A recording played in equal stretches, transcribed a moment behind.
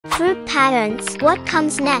Fruit patterns. What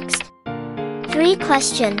comes next? 3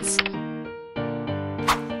 questions.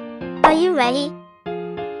 Are you ready?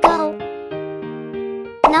 Go!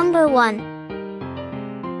 Number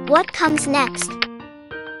 1. What comes next?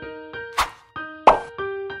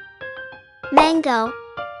 Mango,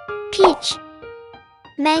 peach,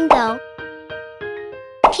 mango,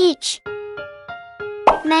 peach,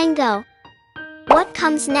 mango. What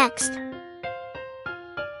comes next?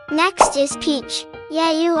 Next is peach.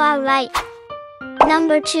 Yeah, you are right.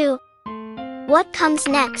 Number 2. What comes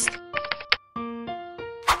next?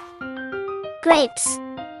 Grapes,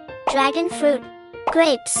 dragon fruit,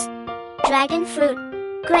 grapes, dragon fruit,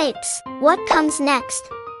 grapes. What comes next?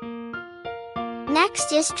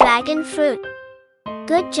 Next is dragon fruit.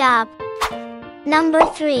 Good job. Number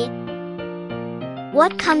 3.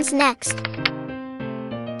 What comes next?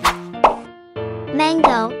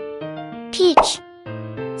 Mango, peach,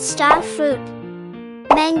 star fruit,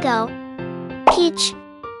 mango, peach,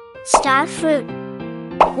 star fruit.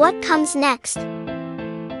 What comes next?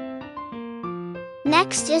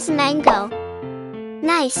 Next is mango.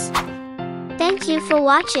 Nice. Thank you for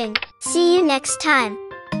watching. See you next time.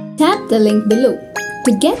 Tap the link below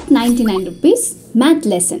to get 99 rupees math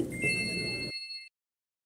lesson.